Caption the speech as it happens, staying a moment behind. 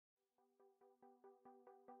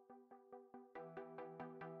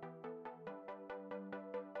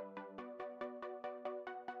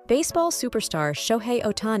Baseball superstar Shohei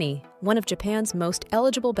Ohtani, one of Japan's most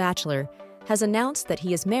eligible bachelor, has announced that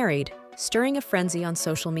he is married, stirring a frenzy on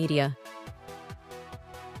social media.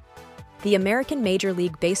 The American Major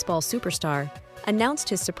League Baseball superstar announced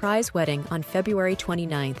his surprise wedding on February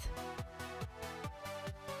 29th.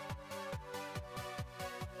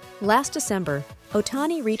 Last December,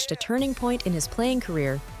 Ohtani reached a turning point in his playing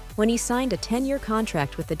career when he signed a 10-year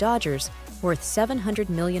contract with the Dodgers worth $700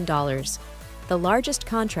 million, the largest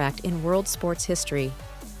contract in world sports history.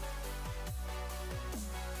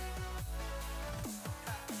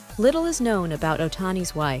 Little is known about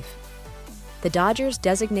Ohtani's wife. The Dodgers'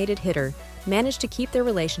 designated hitter managed to keep their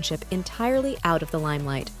relationship entirely out of the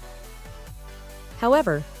limelight.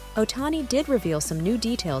 However, Ohtani did reveal some new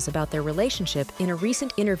details about their relationship in a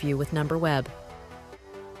recent interview with Number Web.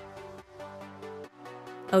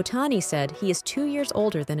 Ohtani said he is 2 years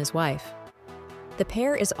older than his wife. The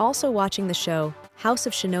pair is also watching the show House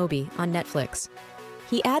of Shinobi on Netflix.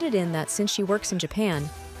 He added in that since she works in Japan,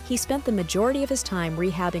 he spent the majority of his time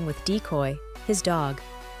rehabbing with Decoy, his dog.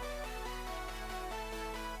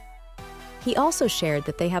 He also shared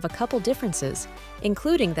that they have a couple differences,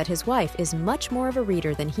 including that his wife is much more of a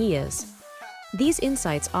reader than he is. These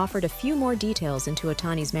insights offered a few more details into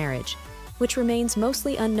Ohtani's marriage, which remains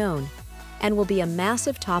mostly unknown, and will be a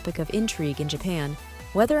massive topic of intrigue in Japan,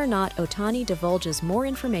 whether or not Ohtani divulges more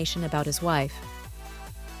information about his wife.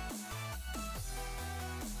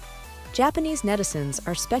 Japanese netizens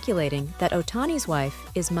are speculating that Ohtani's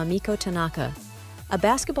wife is Mamiko Tanaka, a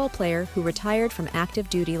basketball player who retired from active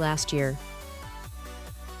duty last year.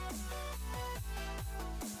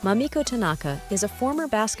 Mamiko Tanaka is a former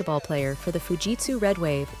basketball player for the Fujitsu Red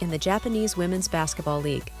Wave in the Japanese Women's Basketball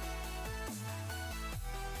League.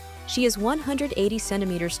 She is 180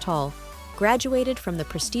 centimeters tall, graduated from the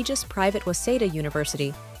prestigious private Waseda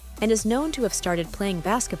University, and is known to have started playing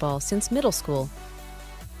basketball since middle school.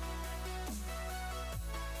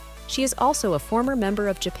 She is also a former member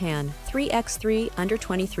of Japan 3x3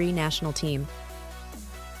 Under-23 national team.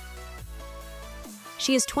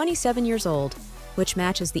 She is 27 years old, which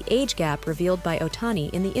matches the age gap revealed by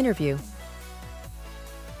Ohtani in the interview.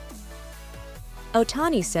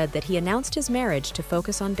 Ohtani said that he announced his marriage to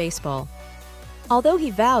focus on baseball. Although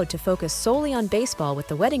he vowed to focus solely on baseball with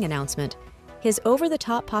the wedding announcement, his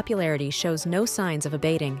over-the-top popularity shows no signs of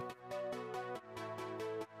abating.